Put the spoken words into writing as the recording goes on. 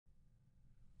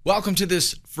Welcome to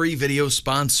this free video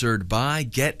sponsored by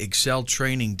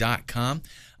GetExcelTraining.com.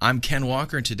 I'm Ken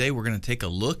Walker, and today we're going to take a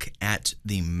look at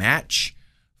the match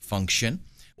function.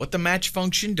 What the match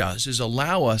function does is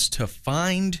allow us to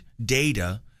find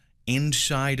data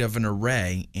inside of an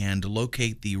array and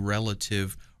locate the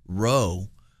relative row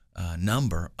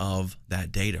number of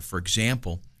that data. For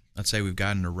example, let's say we've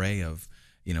got an array of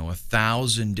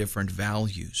 1,000 different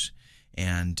values,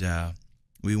 and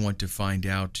we want to find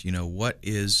out, what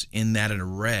is in that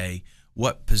array,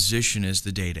 what position is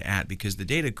the data at, because the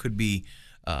data could be,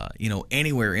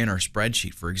 anywhere in our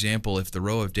spreadsheet. For example, if the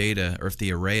row of data or if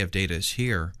the array of data is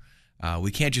here, we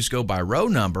can't just go by row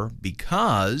number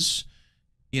because,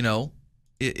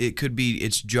 it could be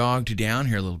it's jogged down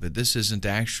here a little bit. This isn't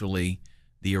actually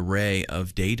the array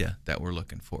of data that we're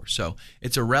looking for. So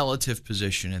it's a relative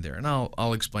position in there, and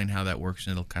I'll explain how that works,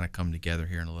 and it'll kind of come together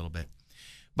here in a little bit.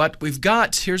 But we've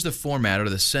got, here's the format or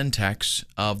the syntax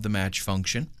of the match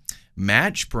function.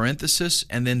 Match, parenthesis,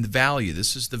 and then the value.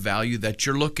 This is the value that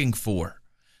you're looking for.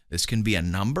 This can be a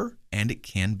number, and it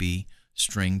can be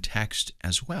string text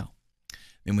as well.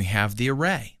 Then we have the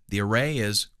array. The array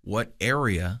is what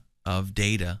area of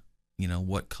data,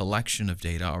 what collection of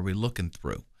data are we looking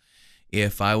through.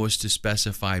 If I was to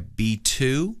specify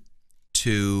B2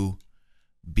 to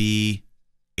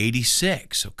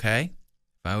B86, okay?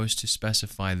 If I was to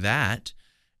specify that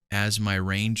as my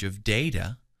range of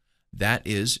data, that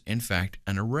is, in fact,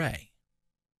 an array.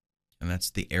 And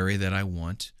that's the area that I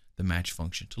want the match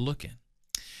function to look in.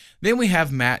 Then we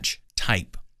have match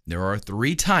type. There are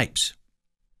three types.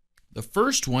 The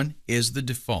first one is the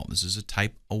default. This is a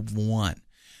type of 1.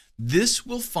 This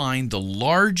will find the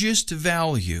largest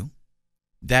value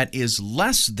that is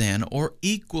less than or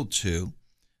equal to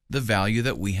the value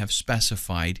that we have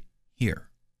specified here.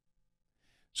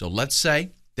 So let's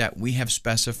say that we have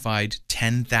specified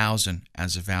 10,000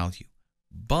 as a value,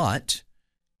 but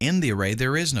in the array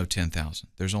there is no 10,000.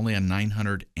 There's only a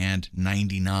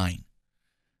 999,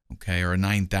 okay, or a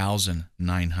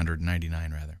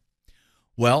 9,999 rather.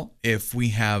 Well, if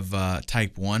we have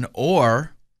type 1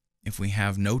 or if we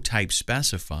have no type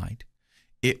specified,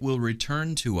 it will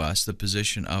return to us the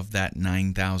position of that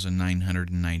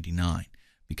 9,999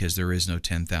 because there is no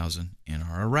 10,000 in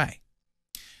our array.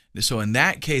 So in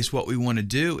that case, what we want to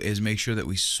do is make sure that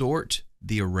we sort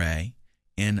the array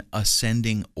in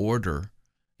ascending order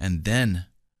and then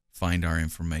find our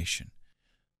information.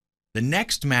 The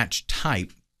next match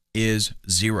type is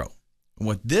 0.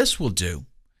 What this will do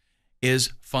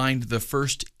is find the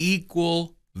first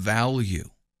equal value.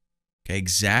 Okay,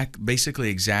 basically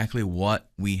exactly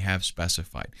what we have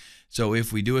specified. So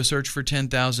if we do a search for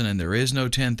 10,000 and there is no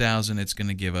 10,000, it's going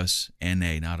to give us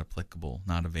NA, not applicable,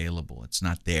 not available. It's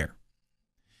not there.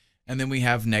 And then we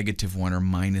have -1 or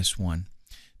 -1.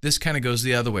 This kind of goes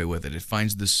the other way with it. It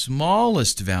finds the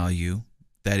smallest value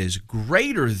that is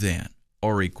greater than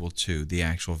or equal to the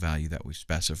actual value that we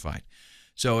specified.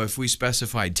 So if we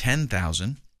specified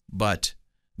 10,000, but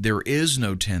there is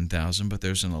no 10,000, but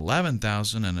there's an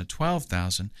 11,000 and a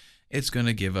 12,000, it's going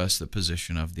to give us the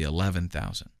position of the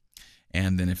 11,000.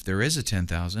 And then if there is a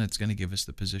 10,000, it's going to give us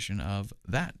the position of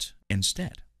that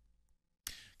instead.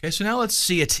 Okay, so now let's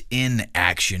see it in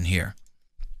action here.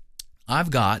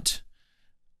 I've got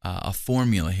a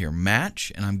formula here, match,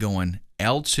 and I'm going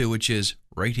L2, which is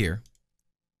right here.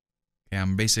 Okay,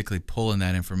 I'm basically pulling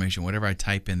that information. Whatever I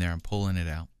type in there, I'm pulling it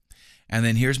out. And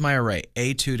then here's my array,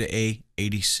 A2 to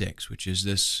A86, which is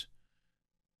this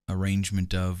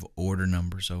arrangement of order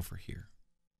numbers over here.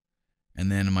 And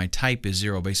then my type is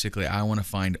 0. Basically, I want to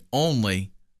find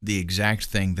only the exact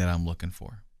thing that I'm looking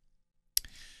for.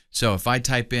 So if I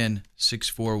type in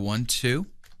 6412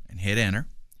 and hit enter,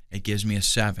 it gives me a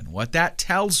 7. What that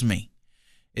tells me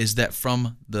is that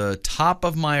from the top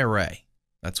of my array,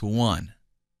 that's 1,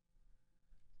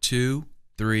 2,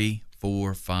 3,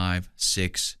 4, 5,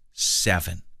 6,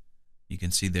 7. You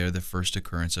can see there the first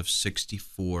occurrence of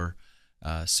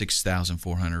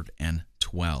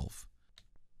 6,412.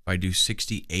 If I do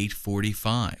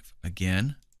 6845,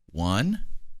 again, 1,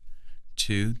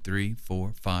 2, 3,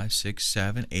 4, 5, 6,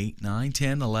 7, 8, 9,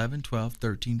 10, 11, 12,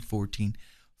 13, 14,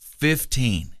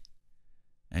 15.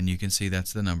 And you can see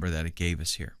that's the number that it gave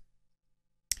us here.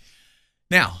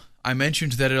 Now, I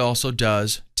mentioned that it also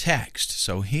does text.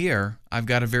 So here, I've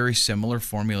got a very similar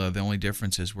formula. The only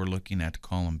difference is we're looking at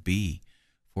column B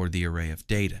for the array of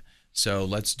data. So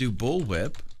let's do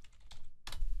bullwhip.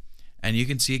 And you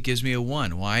can see it gives me a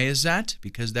 1. Why is that?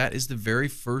 Because that is the very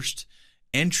first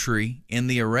entry in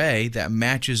the array that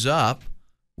matches up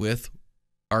with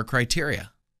our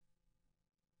criteria.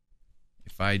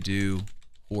 If I do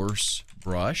horse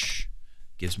brush,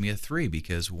 gives me a 3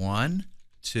 because 1,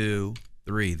 2,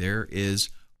 3. There is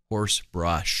horse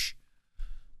brush.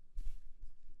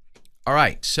 All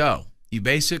right, so you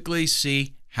basically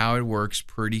see how it works.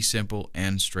 Pretty simple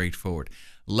and straightforward.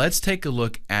 Let's take a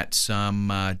look at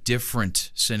some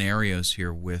different scenarios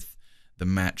here with the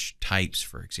match types,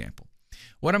 for example.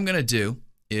 What I'm going to do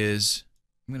is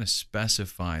I'm going to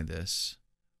specify this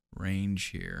range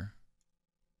here,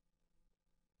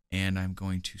 and I'm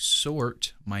going to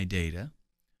sort my data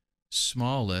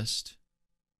smallest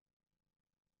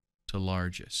to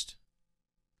largest.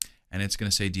 And it's going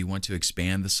to say, do you want to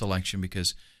expand the selection?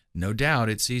 Because no doubt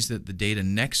it sees that the data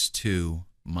next to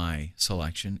my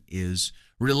selection is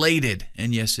related.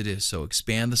 And yes, it is. So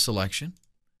expand the selection.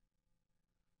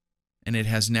 And it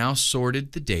has now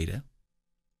sorted the data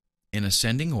in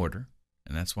ascending order.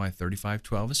 And that's why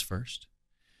 3512 is first.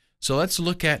 So let's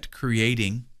look at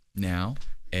creating now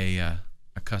a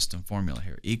custom formula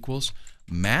here. Equals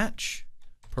match,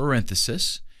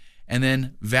 parenthesis, and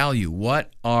then value.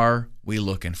 What are we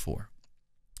looking for?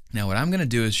 Now what I'm going to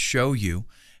do is show you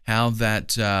how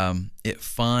that it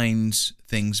finds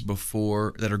things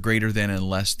before that are greater than and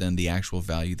less than the actual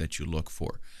value that you look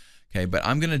for. Okay, but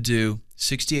I'm going to do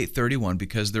 6831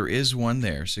 because there is one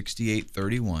there,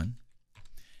 6831,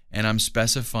 and I'm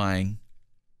specifying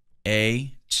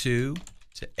A2 to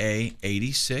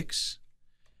A86,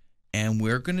 and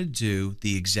we're going to do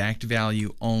the exact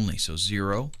value only, so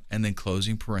 0 and then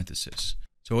closing parenthesis.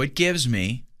 So it gives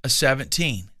me a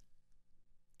 17,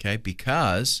 okay,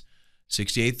 because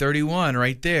 6831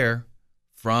 right there,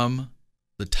 from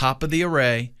the top of the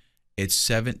array, it's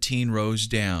 17 rows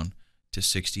down to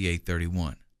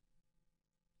 6831.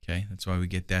 Okay, that's why we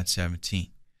get that 17.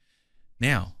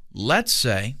 Now, let's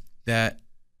say that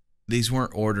these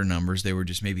weren't order numbers, they were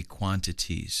just maybe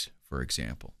quantities, for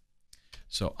example.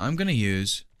 So I'm going to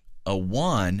use a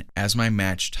 1 as my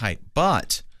match type,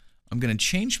 but I'm going to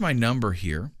change my number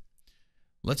here.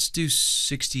 Let's do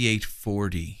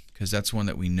 6840 because that's one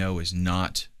that we know is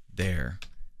not there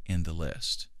in the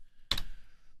list.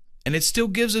 And it still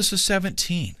gives us a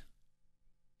 17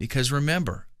 because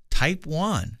remember, type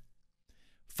 1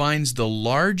 finds the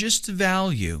largest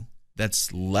value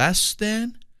that's less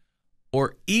than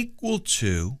or equal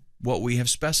to what we have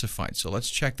specified. So let's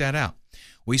check that out.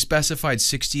 We specified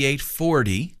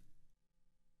 6840,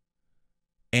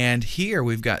 and here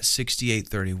we've got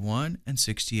 6831 and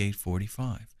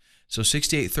 6845. So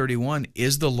 6831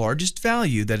 is the largest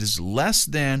value that is less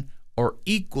than or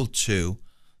equal to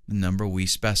the number we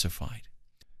specified.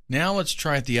 Now let's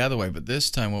try it the other way, but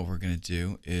this time what we're going to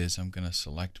do is I'm going to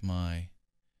select my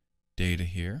data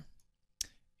here,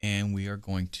 and we are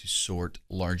going to sort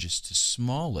largest to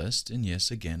smallest, and yes,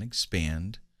 again,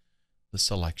 expand the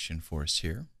selection for us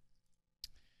here.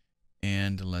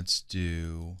 And let's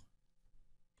do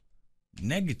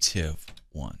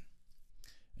 -1.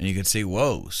 And you can see,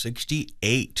 whoa,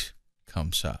 68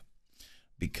 comes up.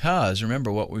 Because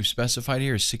remember what we've specified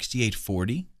here is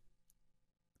 6840.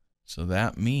 So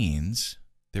that means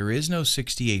there is no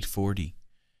 6840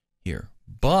 here.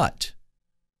 But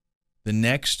the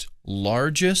next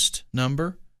largest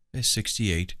number is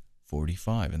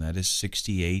 6845, and that is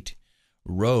 68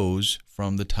 rows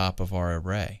from the top of our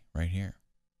array right here.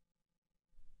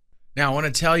 Now I want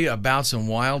to tell you about some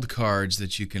wildcards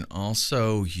that you can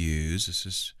also use. This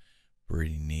is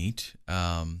pretty neat.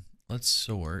 Let's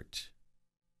sort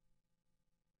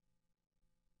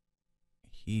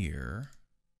here,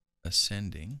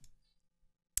 ascending,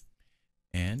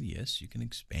 and yes, you can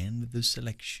expand the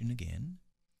selection again.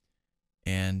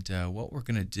 And what we're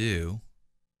going to do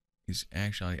is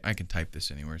actually, I can type this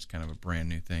anywhere, it's kind of a brand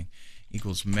new thing,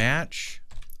 equals match,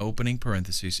 opening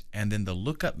parentheses, and then the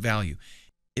lookup value.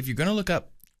 If you're going to look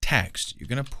up text, you're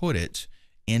going to put it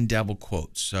in double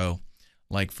quotes. So,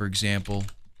 like for example,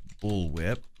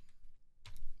 bullwhip,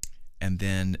 and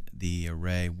then the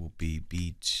array will be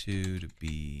B2 to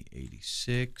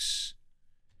B86,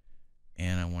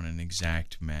 and I want an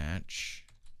exact match.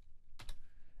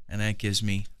 And that gives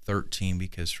me 13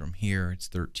 because from here it's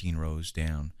 13 rows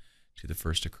down to the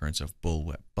first occurrence of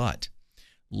bullwhip. But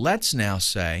let's now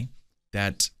say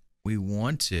that we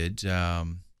wanted, let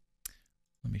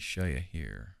me show you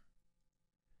here.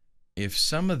 If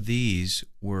some of these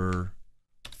were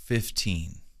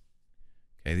 15,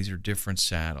 okay, these are different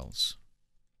saddles.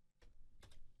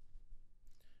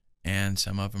 And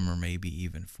some of them are maybe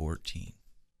even 14.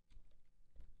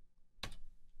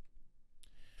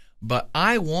 But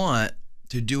I want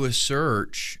to do a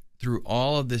search through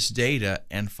all of this data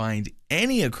and find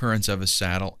any occurrence of a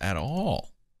saddle at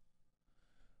all.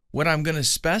 What I'm going to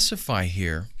specify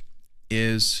here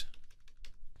is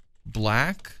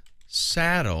black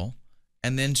saddle,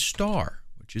 and then star,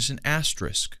 which is an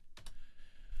asterisk.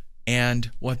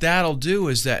 And what that'll do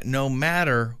is that no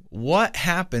matter what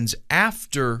happens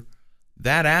after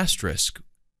that asterisk,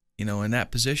 in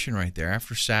that position right there,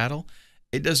 after saddle,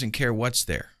 it doesn't care what's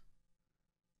there.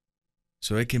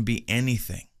 So it can be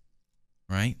anything,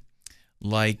 right?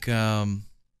 Like, let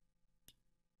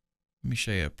me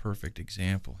show you a perfect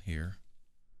example here.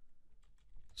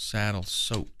 Saddle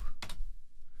soap.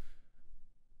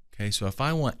 Okay, so if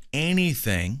I want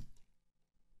anything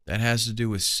that has to do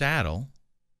with saddle,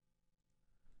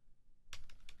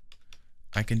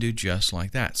 I can do just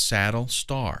like that, saddle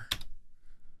star.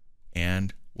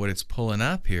 And what it's pulling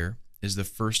up here is the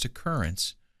first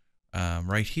occurrence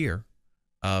right here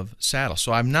of saddle.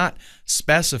 So I'm not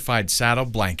specified saddle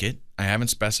blanket. I haven't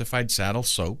specified saddle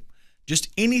soap. Just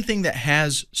anything that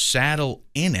has saddle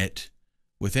in it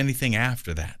with anything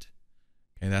after that.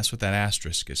 Okay, that's what that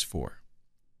asterisk is for.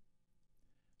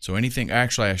 So anything,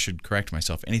 actually I should correct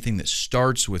myself, anything that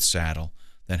starts with saddle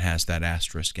that has that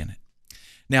asterisk in it.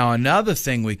 Now another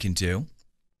thing we can do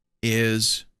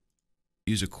is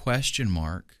use a question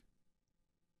mark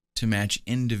to match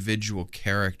individual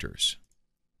characters.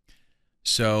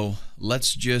 So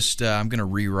let's just, I'm going to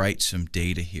rewrite some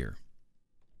data here.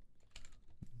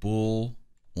 Bull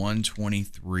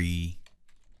 123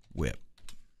 whip.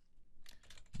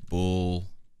 Bull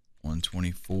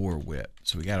 124 whip.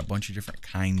 So we got a bunch of different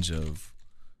kinds of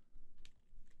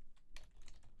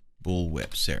bull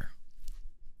whips there.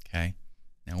 Okay.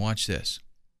 Now watch this.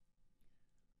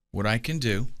 What I can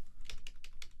do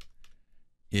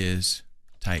is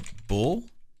type bull,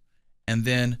 and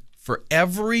then for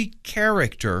every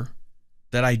character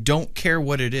that I don't care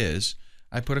what it is,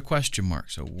 I put a question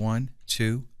mark. So 1,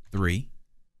 2, 3,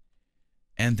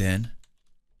 and then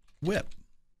whip.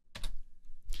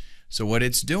 So what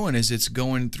it's doing is it's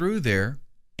going through there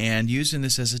and using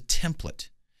this as a template.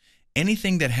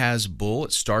 Anything that has bull,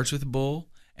 it starts with bull,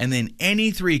 and then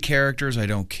any 3 characters, I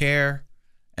don't care,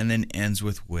 and then ends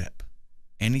with whip.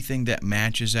 Anything that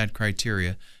matches that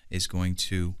criteria is going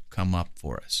to come up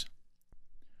for us.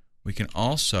 We can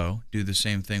also do the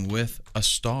same thing with a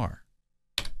star.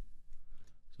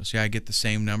 So see, I get the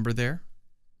same number there.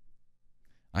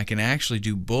 I can actually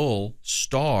do bull,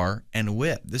 star, and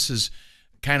whip. This is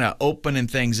kind of opening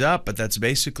things up, but that's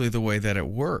basically the way that it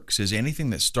works. Is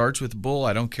anything that starts with bull,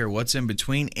 I don't care what's in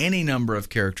between, any number of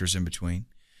characters in between,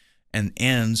 and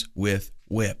ends with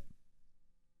whip.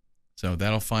 So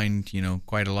that'll find,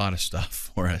 quite a lot of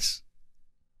stuff for us.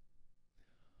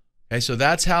 Okay, so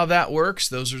that's how that works.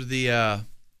 Those are the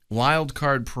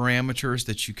wildcard parameters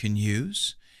that you can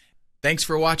use. Thanks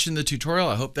for watching the tutorial.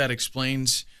 I hope that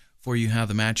explains for you how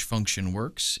the match function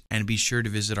works. And be sure to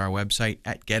visit our website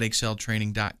at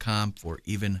getexceltraining.com for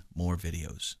even more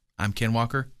videos. I'm Ken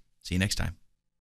Walker. See you next time.